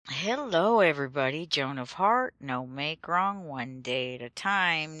Hello, everybody. Joan of Heart. No make wrong. One day at a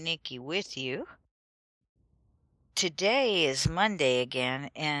time. Nikki with you. Today is Monday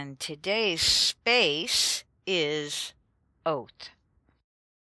again, and today's space is oath.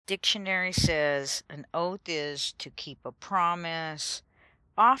 Dictionary says an oath is to keep a promise,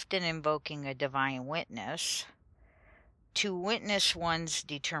 often invoking a divine witness, to witness one's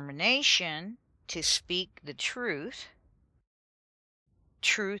determination to speak the truth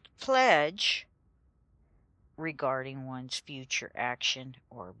pledge, regarding one's future action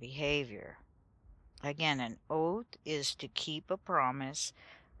or behavior. Again, an oath is to keep a promise,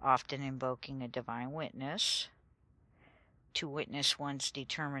 often invoking a divine witness, to witness one's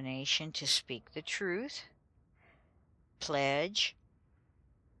determination to speak the truth, pledge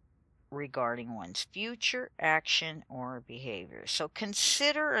regarding one's future action or behavior. So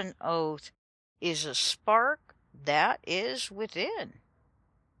consider an oath is a spark that is within.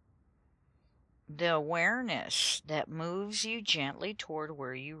 The awareness that moves you gently toward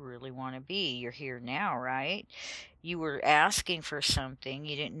where you really want to be. You're here now, right? You were asking for something.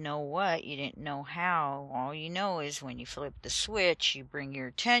 You didn't know what. You didn't know how. All you know is when you flip the switch, you bring your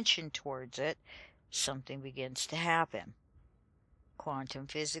attention towards it, something begins to happen. Quantum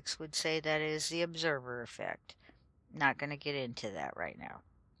physics would say that is the observer effect. Not going to get into that right now.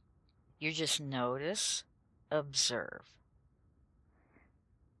 You just notice, observe.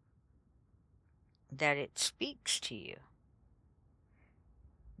 That it speaks to you.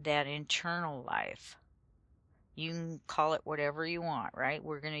 That internal life. You can call it whatever you want, right?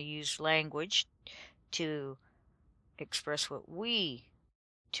 We're going to use language to express what we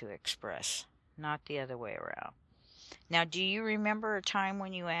to express, not the other way around. Now, do you remember a time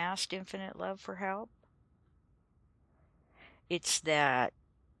when you asked Infinite Love for help? It's that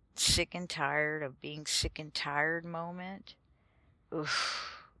sick and tired of being sick and tired moment.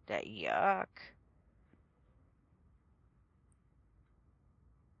 Oof, that yuck.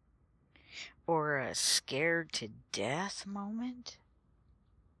 Or a scared to death moment.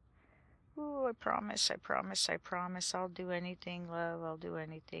 Ooh, I promise, I'll do anything, love, I'll do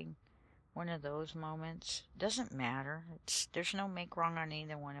anything. One of those moments. Doesn't matter. There's no make wrong on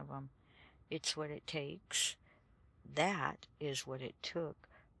either one of them. It's what it takes. That is what it took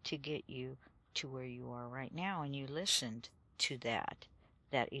to get you to where you are right now. And you listened to that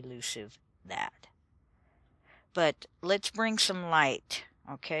elusive that. But let's bring some light,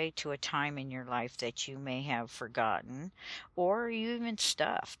 okay, to a time in your life that you may have forgotten or you even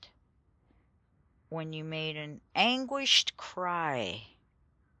stuffed. When you made an anguished cry.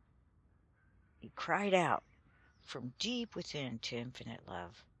 You cried out from deep within to infinite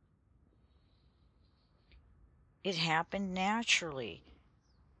love. It happened naturally.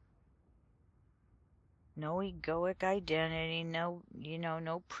 No egoic identity, no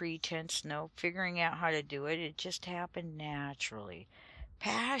pretense, no figuring out how to do it. It just happened naturally,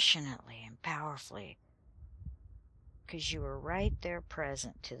 passionately and powerfully. Because you were right there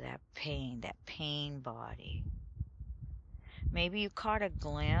present to that pain body. Maybe you caught a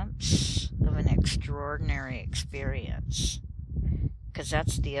glimpse of an extraordinary experience. Because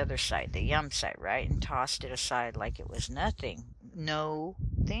that's the other side, the yum side, right? And tossed it aside like it was nothing. No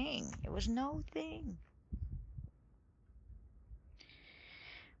thing. It was no thing.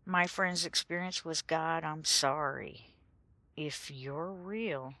 My friend's experience was, God, I'm sorry. If you're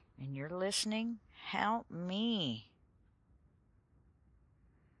real and you're listening, help me.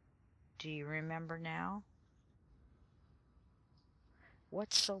 Do you remember now?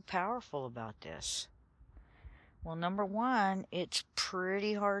 What's so powerful about this? Well, number one, it's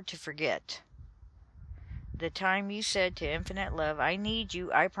pretty hard to forget. The time you said to infinite love, I need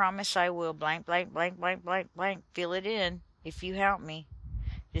you, I promise I will, blank, blank, blank, blank, blank, blank, fill it in if you help me.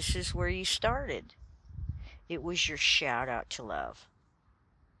 This is where you started. It was your shout out to love.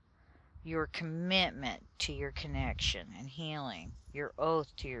 Your commitment to your connection and healing. Your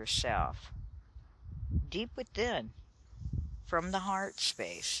oath to yourself. Deep within, from the heart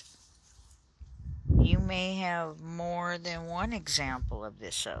space. You may have more than one example of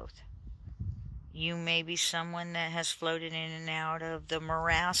this oath. You may be someone that has floated in and out of the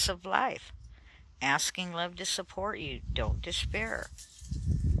morass of life, asking love to support you. Don't despair.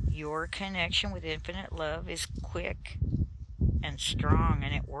 Your connection with infinite love is quick and strong,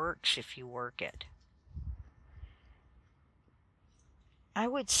 and it works if you work it. I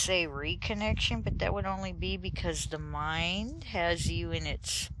would say reconnection, but that would only be because the mind has you in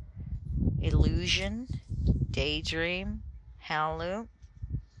its illusion, daydream, hell loop.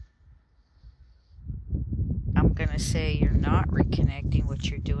 I'm going to say you're not reconnecting. What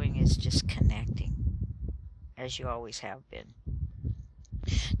you're doing is just connecting, as you always have been.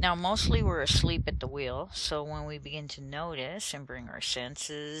 Now, mostly we're asleep at the wheel, so when we begin to notice and bring our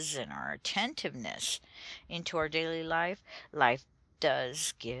senses and our attentiveness into our daily life, life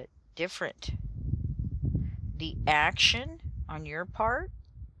does get different. The action on your part,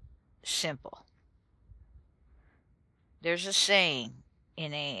 simple. There's a saying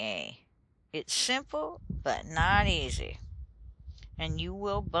in AA, it's simple but not easy. And you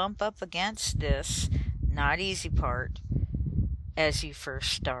will bump up against this not easy part as you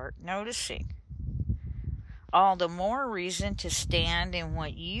first start noticing. All the more reason to stand in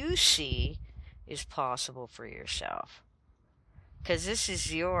what you see is possible for yourself. Because this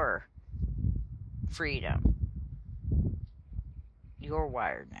is your freedom, your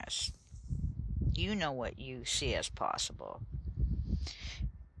wiredness. You know what you see as possible.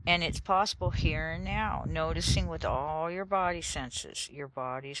 And it's possible here and now, noticing with all your body senses, your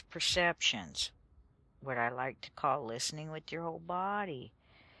body's perceptions, what I like to call listening with your whole body.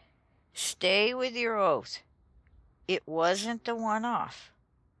 Stay with your oath. It wasn't the one-off.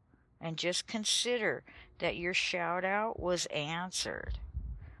 And just consider that your shout out was answered.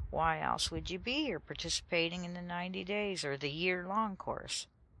 Why else would you be here participating in the 90 days or the year-long course?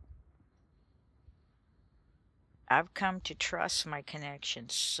 I've come to trust my connection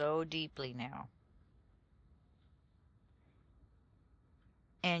so deeply now.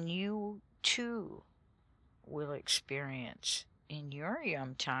 And you too will experience in your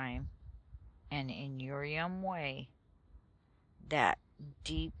yum time and in your yum way that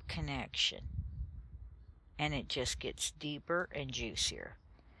deep connection. And it just gets deeper and juicier.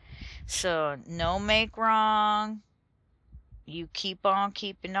 So no make wrong. You keep on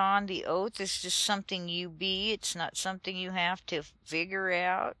keeping on. The oath is just something you be. It's not something you have to figure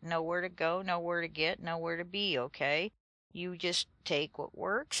out. Know where to go, know where to get, know where to be, okay? You just take what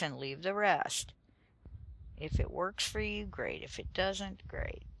works and leave the rest. If it works for you, great. If it doesn't,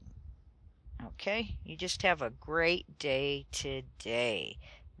 great. Okay? You just have a great day today.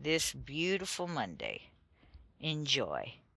 This beautiful Monday. Enjoy.